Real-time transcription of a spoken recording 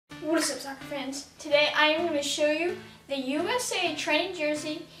What is up, soccer fans? Today I am going to show you the USA training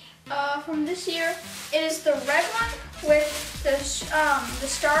jersey from this year. It is the red one with the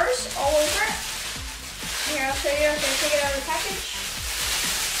stars all over it. Here, I'll show you. I'm going to take it out of the package.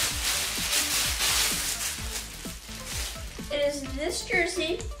 It is this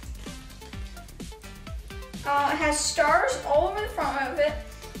jersey. It has stars all over the front of it.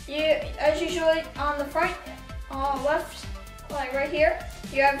 As usually on the front, left, like right here,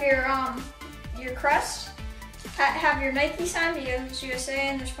 you have your crest. Have your Nike sign because it's USA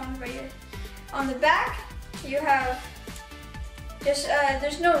and they're sponsored by you. On the back, you have just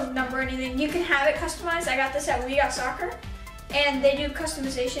there's no number or anything. You can have it customized. I got this at We Got Soccer, and they do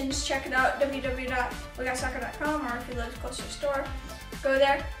customizations. Check it out, www.wegotsoccer.com, or if you live close to the store, go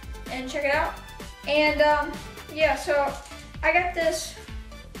there and check it out. And yeah, so I got this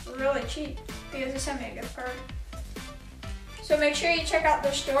really cheap because they sent me a gift card. So make sure you check out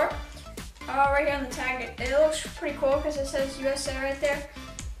their store. Right here on the tag, it looks pretty cool because it says USA right there.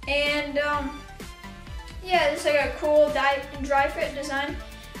 And yeah, it's like a cool dry fit design.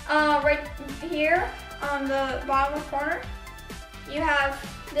 Right here on the bottom corner, you have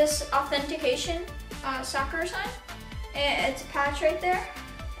this authentication soccer sign, and it's a patch right there.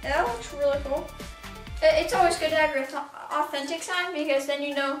 That looks really cool. It's always good to have your authentic sign because then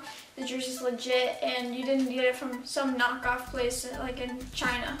you know the jersey's legit and you didn't get it from some knockoff place like in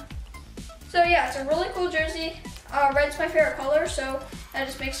China. So yeah, it's a really cool jersey. Red's my favorite color, so that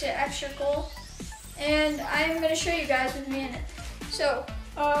just makes it extra cool. And I'm going to show you guys with me in it. So,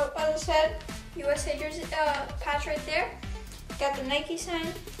 as I said, USA jersey patch right there. Got the Nike sign,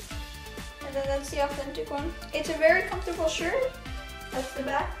 and then that's the authentic one. It's a very comfortable shirt. That's the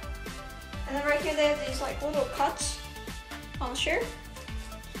back. And then right here they have these like little cuts on the shirt.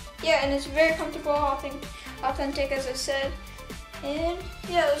 Yeah, and it's very comfortable, authentic as I said. And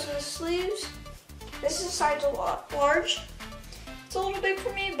yeah, those are the sleeves. This is a size large. It's a little big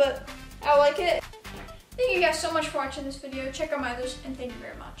for me, but I like it. Thank you guys so much for watching this video. Check out my others, and thank you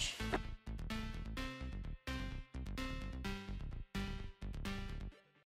very much.